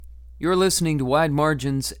You're listening to Wide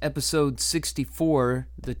Margins, episode 64,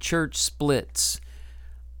 The Church Splits.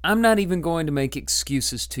 I'm not even going to make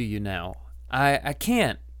excuses to you now. I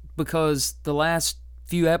can't, because the last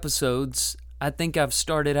few episodes, I think I've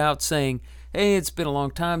started out saying, hey, it's been a long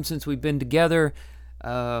time since we've been together.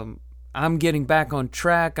 I'm getting back on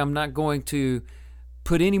track. I'm not going to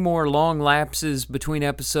put any more long lapses between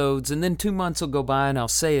episodes, and then 2 months will go by and I'll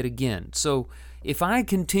say it again. So if I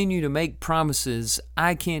continue to make promises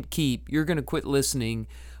I can't keep, you're going to quit listening,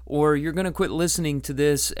 or you're going to quit listening to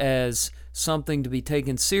this as something to be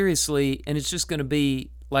taken seriously, and it's just going to be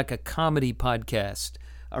like a comedy podcast,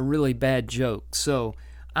 a really bad joke. So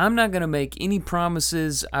I'm not going to make any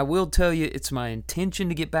promises. I will tell you it's my intention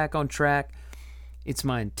to get back on track. It's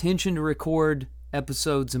my intention to record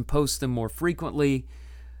episodes and post them more frequently.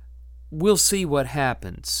 We'll see what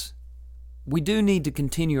happens. We do need to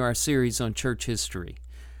continue our series on church history.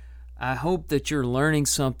 I hope that you're learning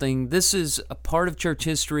something. This is a part of church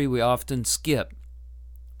history we often skip.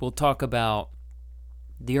 We'll talk about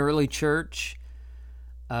the early church.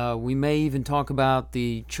 We may even talk about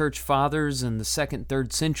the church fathers in the 2nd,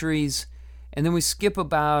 3rd centuries. And then we skip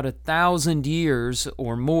about 1,000 years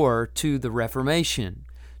or more to the Reformation.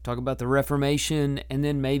 Talk about the Reformation and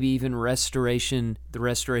then maybe even Restoration, the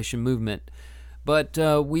Restoration movement. But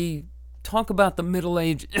we talk about the Middle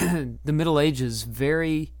Age, the Middle Ages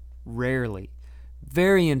very rarely,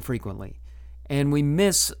 very infrequently, and we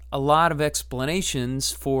miss a lot of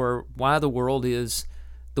explanations for why the world is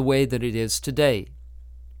the way that it is today,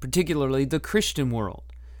 particularly the Christian world.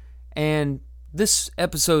 And this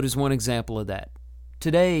episode is one example of that.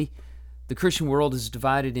 Today, the Christian world is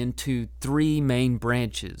divided into 3 main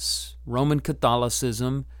branches: Roman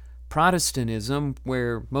Catholicism, Protestantism,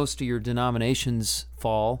 where most of your denominations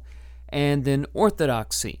fall, and then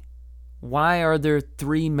Orthodoxy. Why are there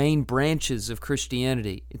 3 main branches of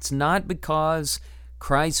Christianity? It's not because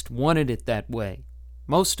Christ wanted it that way.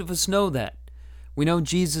 Most of us know that. We know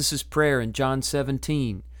Jesus' prayer in John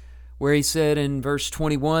 17, where he said in verse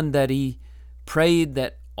 21 that he prayed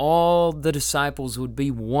that all the disciples would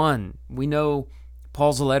be one. We know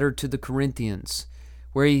Paul's letter to the Corinthians,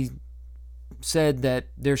 where he said that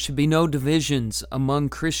there should be no divisions among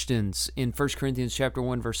Christians in 1 Corinthians chapter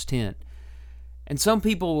 1, verse 10. And some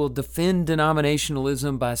people will defend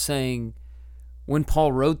denominationalism by saying when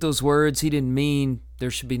Paul wrote those words, he didn't mean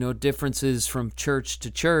there should be no differences from church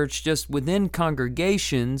to church. Just within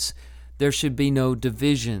congregations, there should be no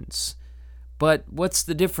divisions. But what's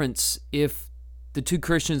the difference if the 2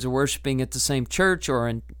 Christians are worshiping at the same church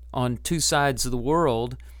or on 2 sides of the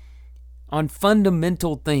world on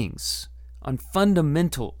fundamental things? On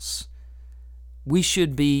fundamentals, we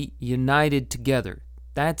should be united together.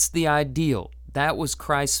 That's the ideal. That was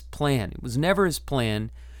Christ's plan. It was never his plan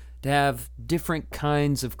to have different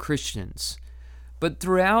kinds of Christians. But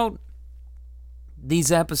throughout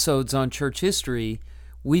these episodes on church history,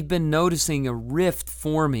 we've been noticing a rift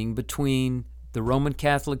forming between the Roman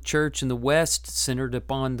Catholic Church in the West, centered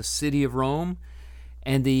upon the city of Rome,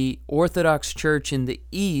 and the Orthodox Church in the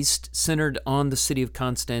East, centered on the city of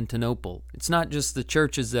Constantinople. It's not just the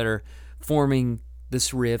churches that are forming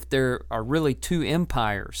this rift. There are really 2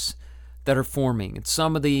 empires that are forming. And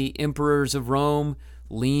some of the emperors of Rome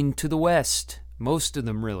lean to the West, most of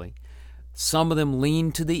them really. Some of them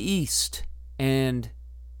lean to the East. And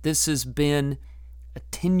this has been a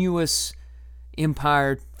tenuous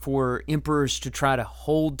empire for emperors to try to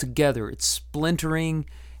hold together. It's splintering,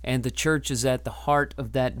 and the church is at the heart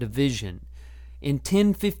of that division. In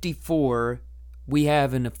 1054, we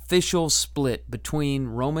have an official split between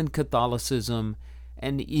Roman Catholicism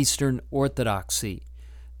and Eastern Orthodoxy.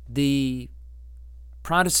 The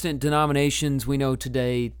Protestant denominations we know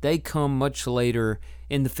today, they come much later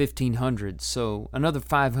in the 1500s, so another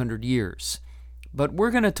 500 years. But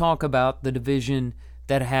we're going to talk about the division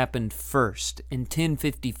that happened first in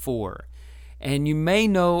 1054. And you may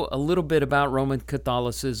know a little bit about Roman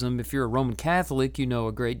Catholicism. If you're a Roman Catholic, you know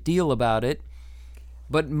a great deal about it.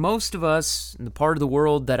 But most of us, in the part of the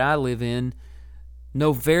world that I live in,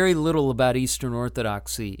 know very little about Eastern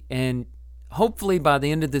Orthodoxy. And hopefully by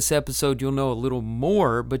the end of this episode, you'll know a little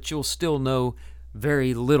more, but you'll still know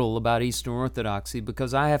very little about Eastern Orthodoxy,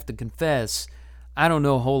 because I have to confess, I don't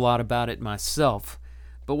know a whole lot about it myself.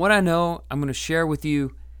 But what I know, I'm going to share with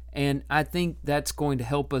you, and I think that's going to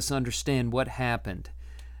help us understand what happened.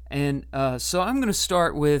 And so I'm going to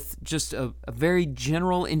start with just a very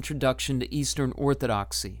general introduction to Eastern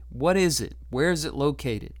Orthodoxy. What is it? Where is it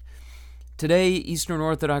located? Today, Eastern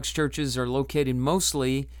Orthodox churches are located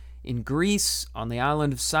mostly in Greece, on the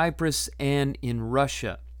island of Cyprus, and in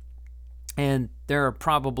Russia. And there are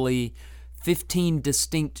probably 15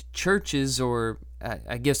 distinct churches, or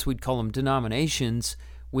I guess we'd call them denominations,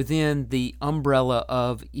 within the umbrella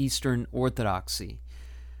of Eastern Orthodoxy.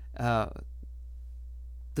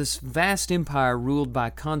 This vast empire ruled by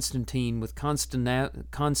Constantine, with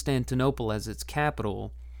Constantinople as its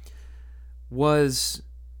capital, was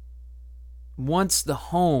once the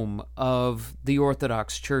home of the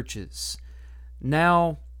Orthodox churches.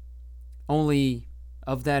 Now, only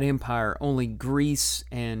of that empire, only Greece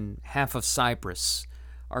and half of Cyprus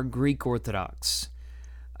are Greek Orthodox.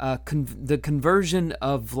 The conversion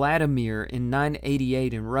of Vladimir in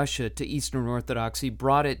 988 in Russia to Eastern Orthodoxy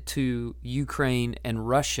brought it to Ukraine and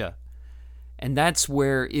Russia, and that's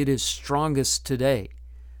where it is strongest today.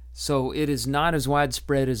 So it is not as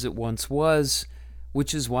widespread as it once was,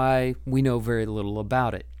 which is why we know very little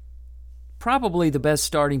about it. Probably the best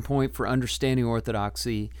starting point for understanding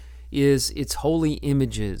Orthodoxy is its holy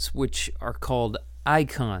images, which are called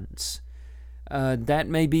icons. That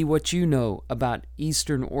may be what you know about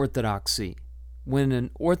Eastern Orthodoxy. When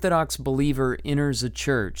an Orthodox believer enters a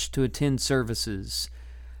church to attend services,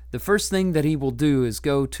 the first thing that he will do is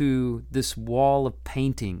go to this wall of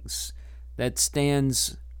paintings that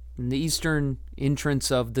stands in the eastern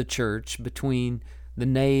entrance of the church between the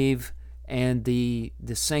nave and the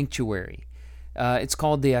sanctuary. It's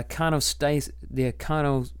called the iconostasis.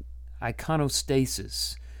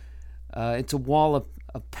 It's a wall of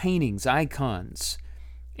paintings, icons,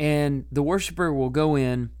 and the worshiper will go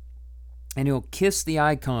in and he'll kiss the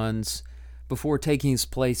icons before taking his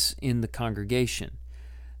place in the congregation.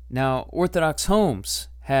 Now, Orthodox homes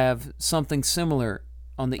have something similar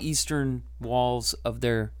on the eastern walls of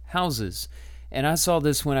their houses, and I saw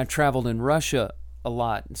this when I traveled in Russia a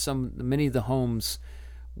lot. Many of the homes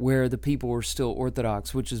where the people were still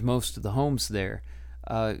Orthodox, which is most of the homes there,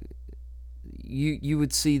 you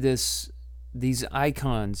would see these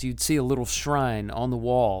icons. You'd see a little shrine on the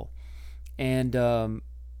wall, and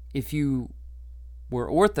if you were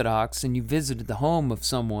Orthodox and you visited the home of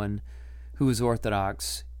someone who was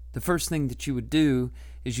Orthodox, the first thing that you would do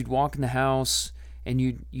is you'd walk in the house and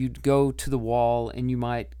you'd go to the wall and you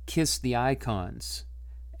might kiss the icons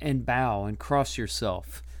and bow and cross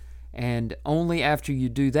yourself, and only after you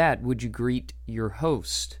do that would you greet your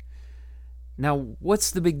host. Now,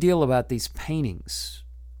 what's the big deal about these paintings?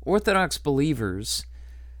 Orthodox believers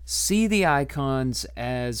see the icons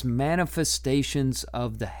as manifestations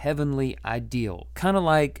of the heavenly ideal, kind of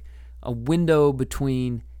like a window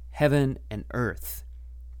between heaven and earth.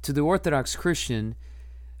 To the Orthodox Christian,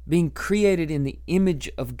 being created in the image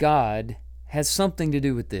of God has something to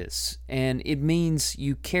do with this, and it means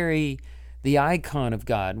you carry the icon of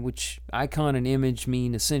God, which icon and image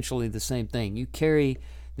mean essentially the same thing. You carry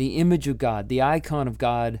the image of God, the icon of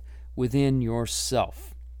God, within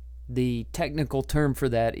yourself. The technical term for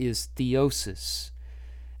that is theosis.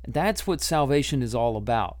 That's what salvation is all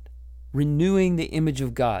about, renewing the image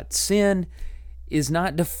of God. Sin is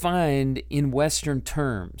not defined in Western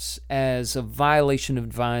terms as a violation of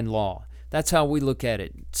divine law. That's how we look at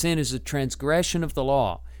it. Sin is a transgression of the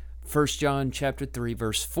law. 1 John chapter 3,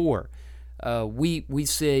 verse 4. We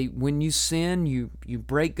say when you sin, you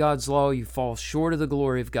break God's law, you fall short of the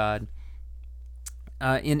glory of God.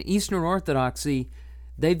 In Eastern Orthodoxy,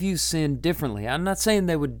 they view sin differently. I'm not saying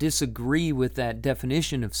they would disagree with that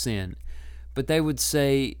definition of sin, but they would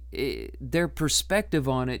say their perspective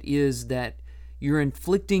on it is that you're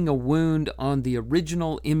inflicting a wound on the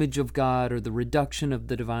original image of God or the reduction of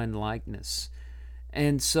the divine likeness.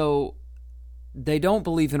 And so they don't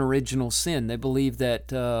believe in original sin. They believe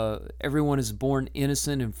that everyone is born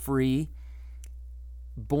innocent and free,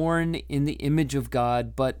 born in the image of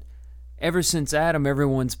God, but ever since Adam,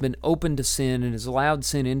 everyone's been open to sin and has allowed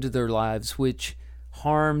sin into their lives, which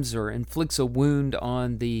harms or inflicts a wound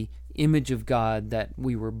on the image of God that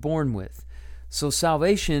we were born with. So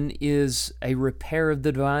salvation is a repair of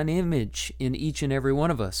the divine image in each and every one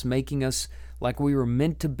of us, making us like we were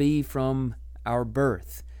meant to be from our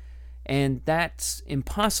birth. And that's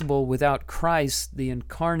impossible without Christ, the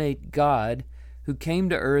incarnate God, who came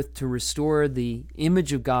to earth to restore the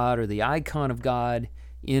image of God or the icon of God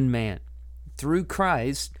in man. Through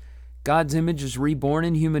Christ, God's image is reborn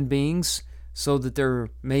in human beings so that they're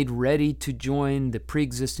made ready to join the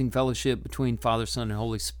pre-existing fellowship between Father, Son, and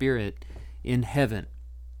Holy Spirit in heaven.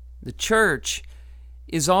 The church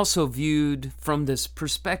is also viewed from this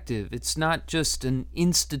perspective. It's not just an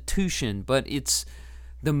institution, but it's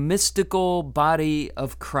the mystical body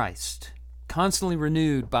of Christ, constantly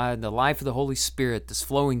renewed by the life of the Holy Spirit that's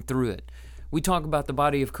flowing through it. We talk about the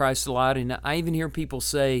body of Christ a lot, and I even hear people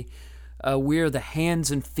say we're the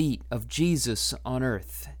hands and feet of Jesus on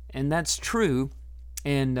earth. And that's true.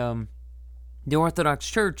 And The Orthodox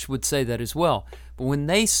Church would say that as well. But when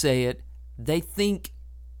they say it, they think,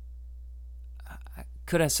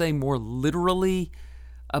 could I say, more literally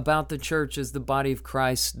about the church as the body of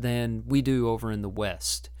Christ than we do over in the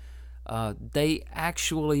West. They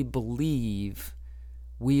actually believe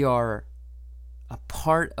we are a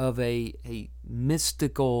part of a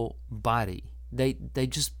mystical body. They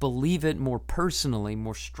just believe it more personally,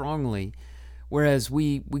 more strongly, whereas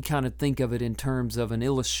we kind of think of it in terms of an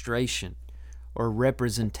illustration or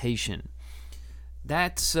representation.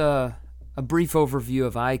 That's a brief overview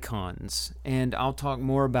of icons, and I'll talk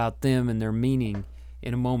more about them and their meaning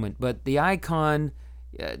in a moment. But the icon,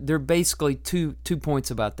 there are basically two points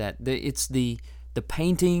about that. It's the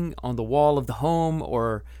painting on the wall of the home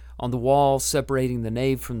or on the wall separating the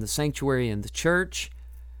nave from the sanctuary and the church.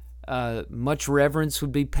 Much reverence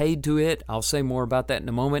would be paid to it. I'll say more about that in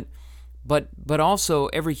a moment. But also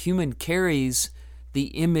every human carries the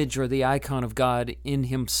image or the icon of God in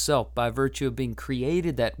himself by virtue of being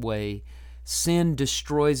created that way. Sin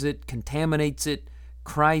destroys it, contaminates it.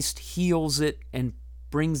 Christ heals it and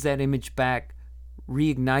brings that image back,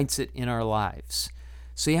 reignites it in our lives.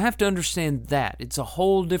 So you have to understand that. It's a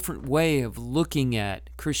whole different way of looking at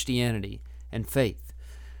Christianity and faith.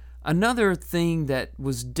 Another thing that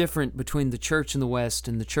was different between the church in the West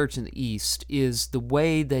and the church in the East is the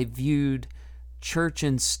way they viewed church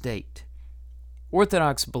and state.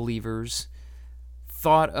 Orthodox believers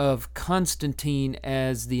thought of Constantine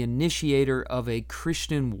as the initiator of a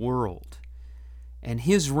Christian world, and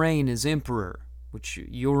his reign as emperor, which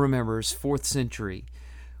you'll remember is 4th century,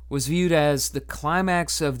 was viewed as the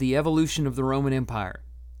climax of the evolution of the Roman Empire.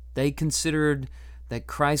 They considered that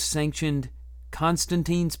Christ sanctioned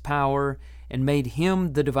Constantine's power and made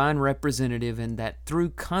him the divine representative, and that through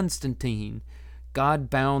Constantine, God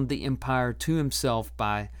bound the empire to himself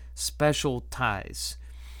by special ties.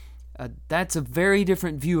 That's a very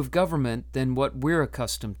different view of government than what we're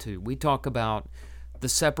accustomed to. We talk about the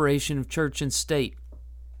separation of church and state,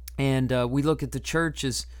 and we look at the church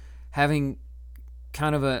as having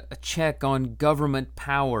kind of a check on government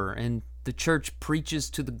power, and the church preaches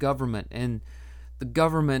to the government, and the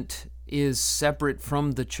government is separate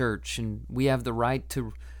from the church, and we have the right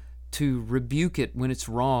to rebuke it when it's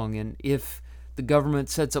wrong. And if the government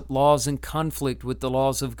sets up laws in conflict with the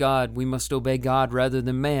laws of God, we must obey God rather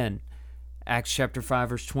than man. Acts chapter 5,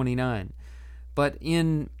 verse 29. But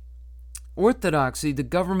in Orthodoxy, the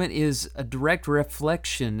government is a direct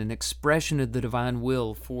reflection and expression of the divine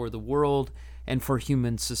will for the world and for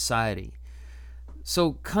human society.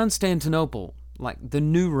 So Constantinople, like the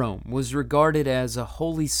New Rome, was regarded as a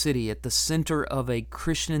holy city at the center of a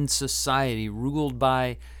Christian society ruled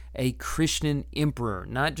by a Christian emperor.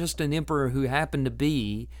 Not just an emperor who happened to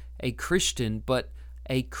be a Christian, but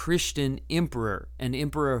a Christian emperor, an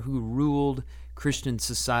emperor who ruled Christian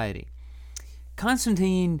society.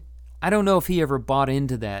 Constantine, I don't know if he ever bought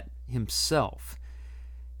into that himself.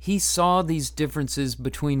 He saw these differences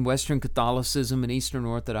between Western Catholicism and Eastern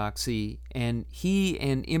Orthodoxy, and he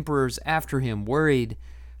and emperors after him worried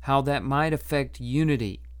how that might affect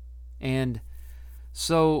unity. And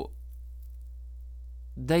so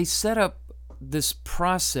they set up this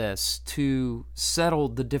process to settle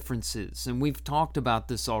the differences, and we've talked about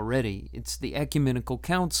this already. It's the Ecumenical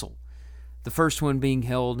Council, the first one being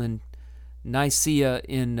held in Nicaea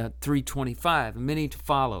in 325, and many to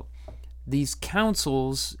follow. These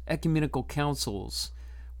councils, ecumenical councils,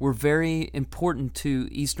 were very important to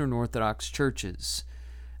Eastern Orthodox churches.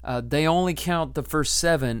 They only count the first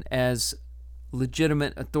 7 as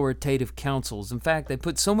legitimate authoritative councils. In fact, they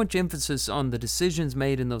put so much emphasis on the decisions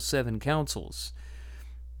made in those 7 councils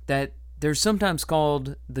that they're sometimes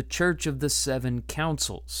called the Church of the 7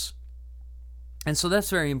 Councils. And so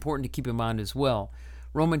that's very important to keep in mind as well.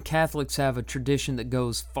 Roman Catholics have a tradition that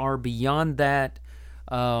goes far beyond that.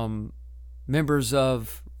 Members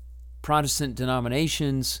of Protestant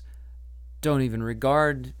denominations don't even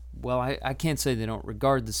regard, well, I can't say they don't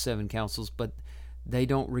regard the 7 councils, but they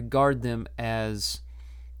don't regard them as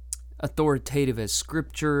authoritative as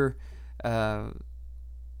Scripture. And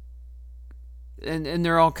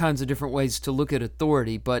there are all kinds of different ways to look at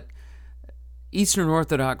authority, but Eastern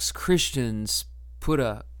Orthodox Christians put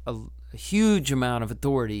a huge amount of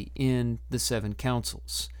authority in the 7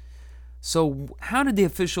 councils. So how did the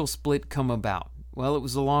official split come about? Well, it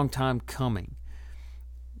was a long time coming.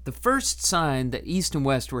 The first sign that East and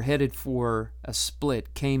West were headed for a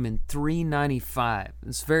split came in 395.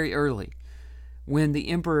 It's very early, when the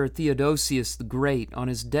Emperor Theodosius the Great, on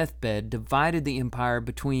his deathbed, divided the empire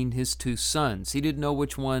between his 2 sons. He didn't know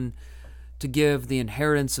which one to give the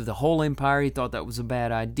inheritance of the whole empire. He thought that was a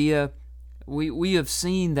bad idea. We have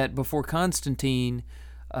seen that before Constantine,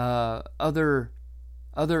 other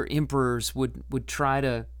emperors would try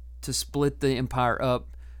to split the empire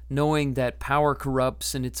up, knowing that power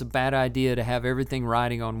corrupts and it's a bad idea to have everything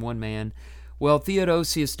riding on one man. Well,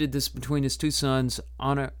 Theodosius did this between his two sons.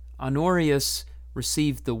 Honorius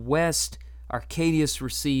received the west, Arcadius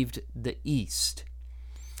received the east.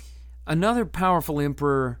 Another powerful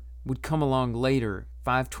emperor would come along later,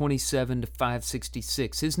 527 to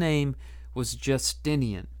 566. His name was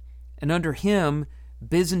Justinian. And under him,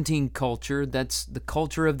 Byzantine culture, that's the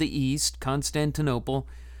culture of the East, Constantinople,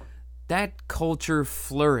 that culture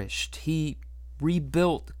flourished. He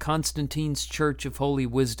rebuilt Constantine's Church of Holy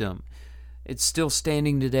Wisdom. It's still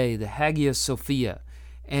standing today, the Hagia Sophia,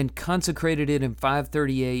 and consecrated it in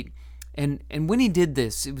 538. And when he did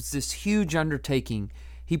this, it was this huge undertaking.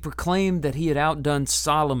 He proclaimed that he had outdone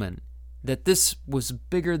Solomon, that this was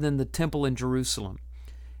bigger than the temple in Jerusalem.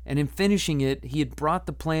 And in finishing it, he had brought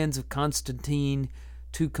the plans of Constantine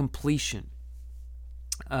to completion.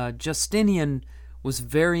 Justinian was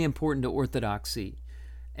very important to Orthodoxy,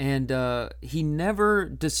 and he never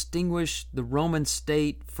distinguished the Roman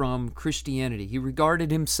state from Christianity. He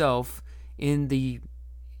regarded himself in the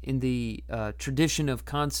tradition of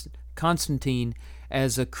Constantine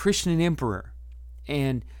as a Christian emperor.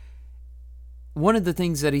 And one of the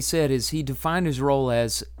things that he said is he defined his role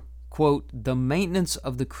as, quote, the maintenance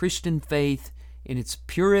of the Christian faith in its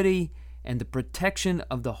purity and the protection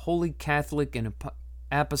of the Holy Catholic and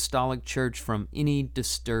Apostolic Church from any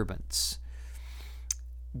disturbance.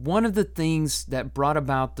 One of the things that brought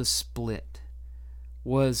about the split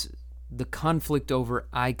was the conflict over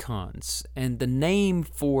icons, and the name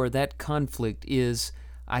for that conflict is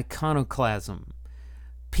iconoclasm.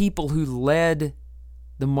 People who led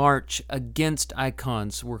the march against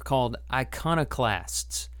icons were called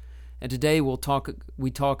iconoclasts. And today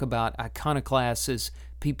we talk about iconoclasts as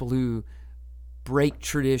people who break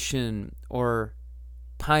tradition or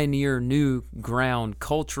pioneer new ground,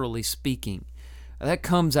 culturally speaking. That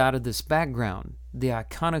comes out of this background. The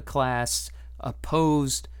iconoclasts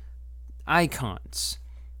opposed icons.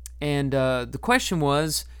 And the question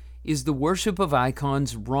was, is the worship of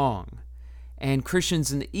icons wrong? And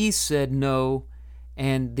Christians in the East said no,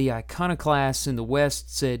 and the iconoclasts in the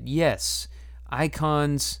West said yes.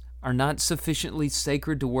 Icons are not sufficiently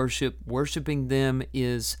sacred to worship. Worshipping them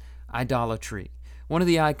is idolatry. One of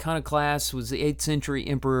the iconoclasts was the 8th century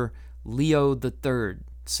Emperor Leo III,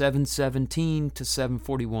 717 to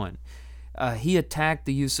 741. He attacked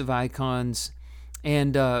the use of icons,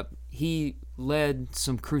 and he led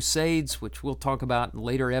some crusades, which we'll talk about in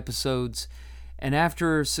later episodes. And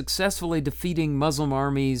after successfully defeating Muslim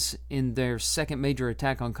armies in their second major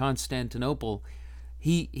attack on Constantinople,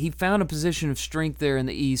 he found a position of strength there in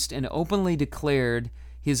the East and openly declared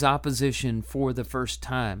his opposition for the first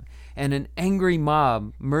time. And an angry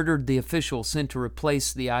mob murdered the official sent to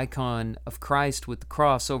replace the icon of Christ with the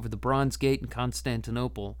cross over the Bronze Gate in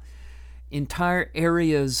Constantinople. Entire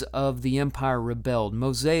areas of the empire rebelled.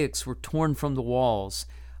 Mosaics were torn from the walls.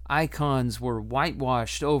 Icons were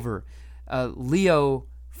whitewashed over. Leo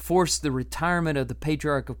forced the retirement of the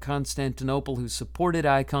Patriarch of Constantinople, who supported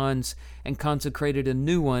icons, and consecrated a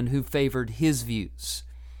new one who favored his views.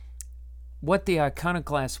 What the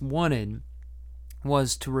iconoclasts wanted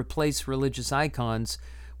was to replace religious icons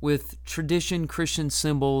with tradition Christian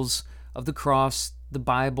symbols of the cross, the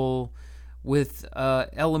Bible, with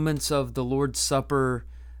elements of the Lord's Supper.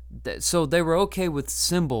 So they were okay with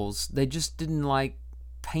symbols. They just didn't like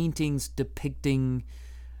paintings depicting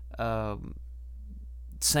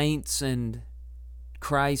saints and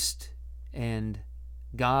Christ and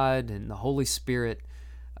God and the Holy Spirit.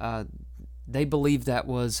 They believed that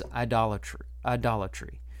was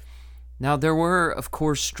idolatry. Now, there were, of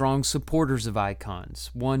course, strong supporters of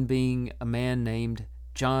icons, one being a man named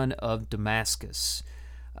John of Damascus,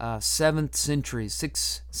 7th century,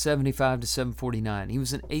 675 to 749. He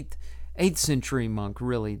was an 8th century monk,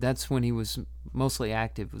 really. That's when he was mostly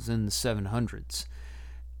active, was in the 700s.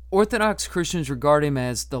 Orthodox Christians regard him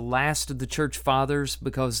as the last of the church fathers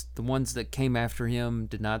because the ones that came after him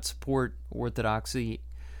did not support orthodoxy.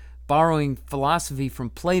 Borrowing philosophy from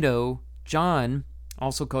Plato, John,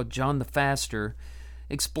 also called John the Faster,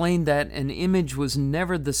 explained that an image was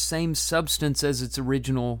never the same substance as its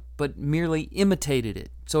original, but merely imitated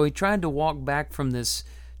it. So he tried to walk back from this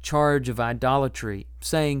charge of idolatry,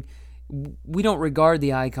 saying, we don't regard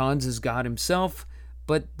the icons as God himself,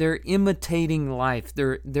 but they're imitating life.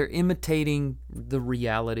 They're imitating the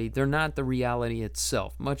reality. They're not the reality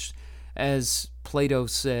itself, much as Plato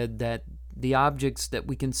said that the objects that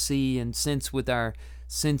we can see and sense with our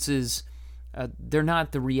senses They're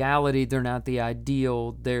not the reality. They're not the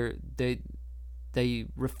ideal. They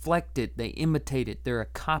reflect it. They imitate it. They're a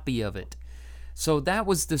copy of it. So that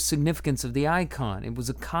was the significance of the icon. It was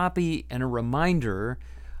a copy and a reminder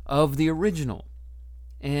of the original.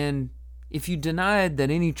 And if you denied that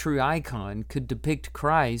any true icon could depict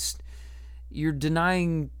Christ, you're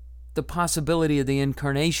denying the possibility of the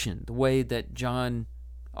incarnation, the way that John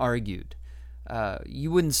argued.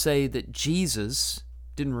 You wouldn't say that Jesus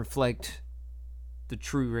didn't reflect the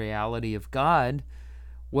true reality of God.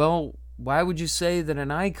 Well, why would you say that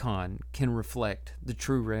an icon can reflect the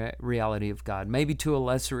true reality of God? Maybe to a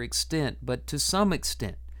lesser extent, but to some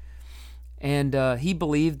extent. And he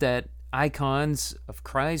believed that icons of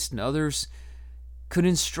Christ and others could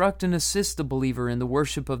instruct and assist the believer in the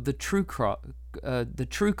worship of the true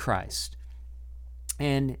Christ.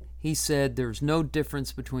 And he said there's no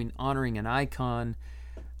difference between honoring an icon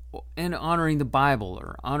and honoring the Bible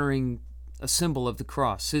or honoring a symbol of the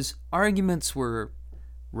cross. His arguments were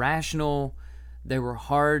rational, they were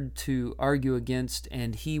hard to argue against,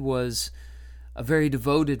 and he was a very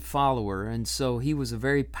devoted follower, and so he was a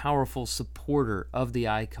very powerful supporter of the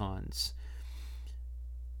icons.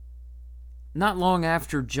 Not long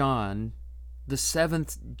after John, the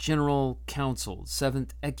Seventh General Council,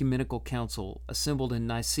 Seventh Ecumenical Council, assembled in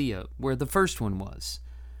Nicaea, where the first one was,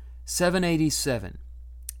 787,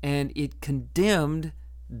 and it condemned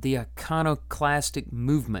the iconoclastic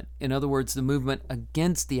movement, in other words, the movement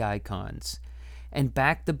against the icons, and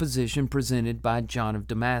backed the position presented by John of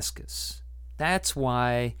Damascus. That's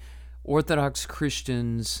why Orthodox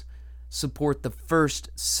Christians support the first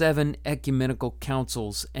 7 ecumenical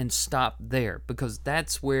councils and stop there, because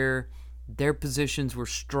that's where their positions were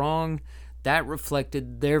strong, that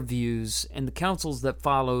reflected their views, and the councils that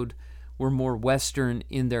followed were more Western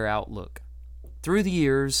in their outlook. Through the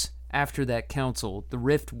years after that council, the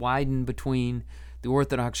rift widened between the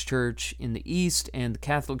Orthodox Church in the East and the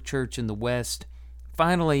Catholic Church in the West.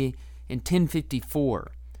 Finally, in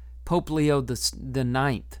 1054, Pope Leo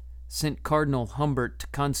IX sent Cardinal Humbert to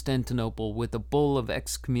Constantinople with a bull of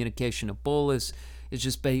excommunication. A bull is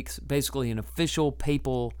just basically an official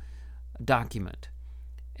papal document.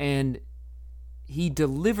 And he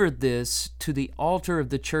delivered this to the altar of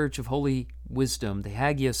the Church of Holy Wisdom, the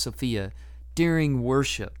Hagia Sophia, during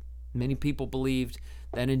worship. Many people believed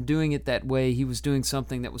that in doing it that way, he was doing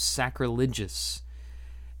something that was sacrilegious.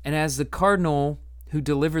 And as the cardinal who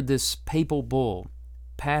delivered this papal bull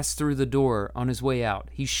passed through the door on his way out,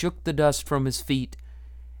 he shook the dust from his feet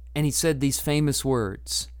and he said these famous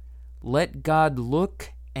words, "Let God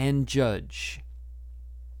look and judge."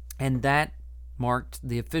 And that marked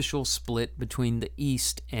the official split between the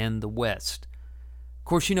East and the West. Of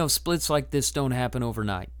course, you know, splits like this don't happen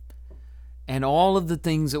overnight. And all of the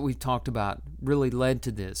things that we've talked about really led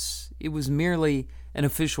to this. It was merely an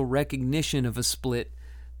official recognition of a split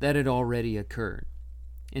that had already occurred.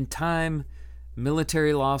 In time,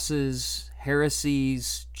 military losses,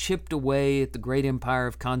 heresies chipped away at the great empire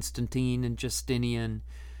of Constantine and Justinian.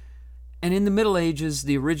 And in the Middle Ages,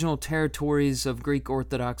 the original territories of Greek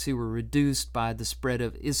Orthodoxy were reduced by the spread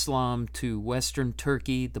of Islam to Western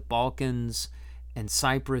Turkey, the Balkans, and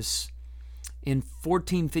Cyprus. In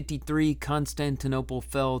 1453, Constantinople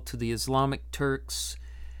fell to the Islamic Turks,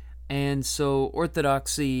 and so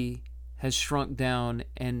Orthodoxy has shrunk down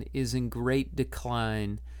and is in great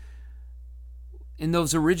decline. In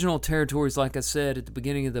those original territories, like I said at the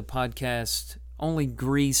beginning of the podcast, only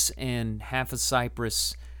Greece and half of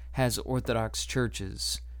Cyprus has Orthodox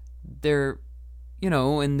churches. They're,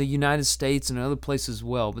 in the United States and other places as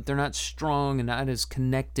well, but they're not strong and not as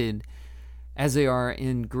connected as they are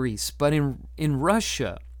in Greece. But in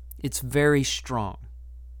Russia, it's very strong.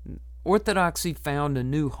 Orthodoxy found a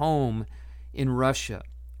new home in Russia,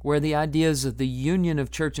 where the ideas of the union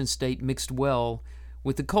of church and state mixed well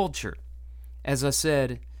with the culture. As I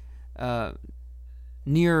said,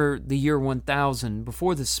 near the year 1000,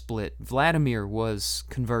 before the split, Vladimir was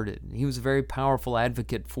converted. He was a very powerful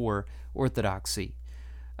advocate for Orthodoxy.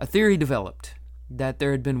 A theory developed that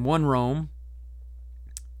there had been one Rome,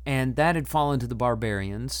 and that had fallen to the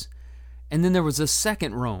barbarians. And then there was a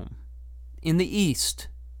second Rome in the east,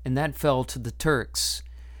 and that fell to the Turks.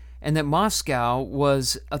 And that Moscow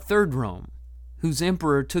was a third Rome, whose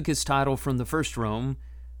emperor took his title from the first Rome.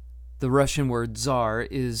 The Russian word Tsar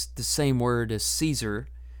is the same word as Caesar,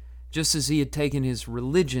 just as he had taken his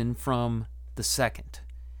religion from the second.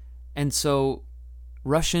 And so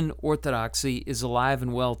Russian Orthodoxy is alive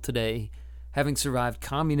and well today, having survived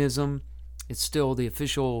communism. It's still the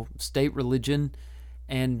official state religion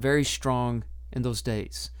and very strong in those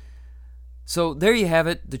days. So there you have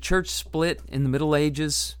it. The church split in the Middle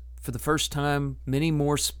Ages for the first time. Many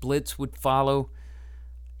more splits would follow.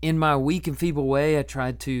 In my weak and feeble way, I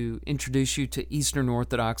tried to introduce you to Eastern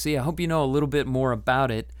Orthodoxy. I hope you know a little bit more about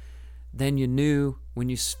it than you knew when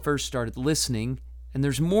you first started listening, and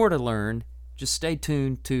there's more to learn. Just stay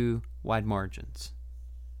tuned to Wide Margins.